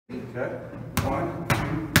Okay. 1,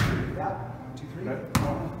 2, 3. Yep. 1, 2, 3. Okay.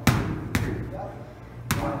 1, 2, 3. Yep.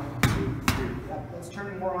 1, 2, 3. Yep. Let's turn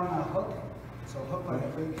more on the hook. So hook like a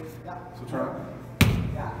big. Yep. So turn on.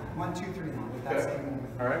 Yeah. 1, 2, 3 now with that Okay. same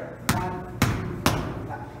movement. All right. 1, 2, 3.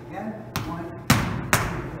 Yeah. Again. 1, 2,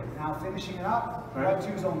 3. Now finishing it up. All right. 1,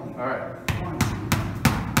 2s only. All right. 1, 2.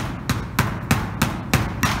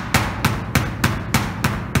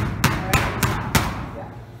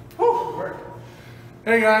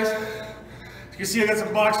 Hey guys, as you can see I got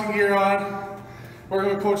some boxing gear on.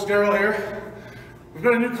 Working with Coach Daryl here. We've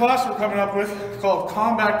got a new class we're coming up with called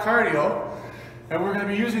Combat Cardio, and we're going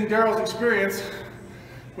to be using Daryl's experience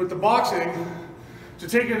with the boxing to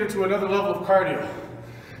take it into another level of cardio.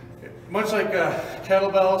 Much like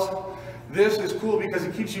kettlebells, this is cool because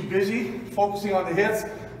it keeps you busy, focusing on the hits,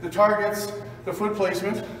 the targets, the foot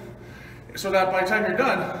placement, so that by the time you're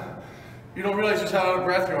done, you don't realize just how out of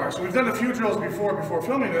breath you are. So we've done a few drills before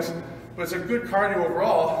filming this, but it's a good cardio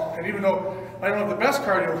overall. And even though I don't have the best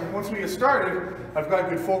cardio, once we get started, I've got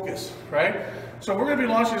good focus, right? So we're going to be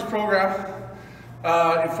launching this program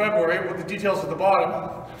in February with the details at the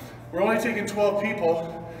bottom. We're only taking 12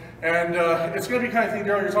 people, and it's going to be kind of thing,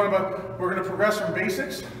 Daryl, you're talking about. We're going to progress from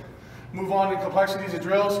basics, move on to complexities of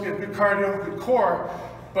drills, get good cardio, good core.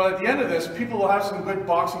 But at the end of this, people will have some good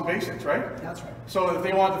boxing basics, right? That's right. So if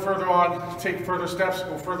they want to further on, take further steps,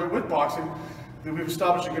 go further with boxing, then we've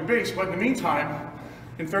established a good base. But in the meantime,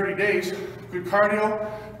 in 30 days, good cardio,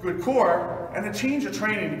 good core, and a change of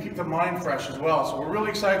training to keep the mind fresh as well. So we're really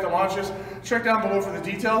excited to launch this. Check down below for the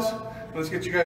details. Let's get you guys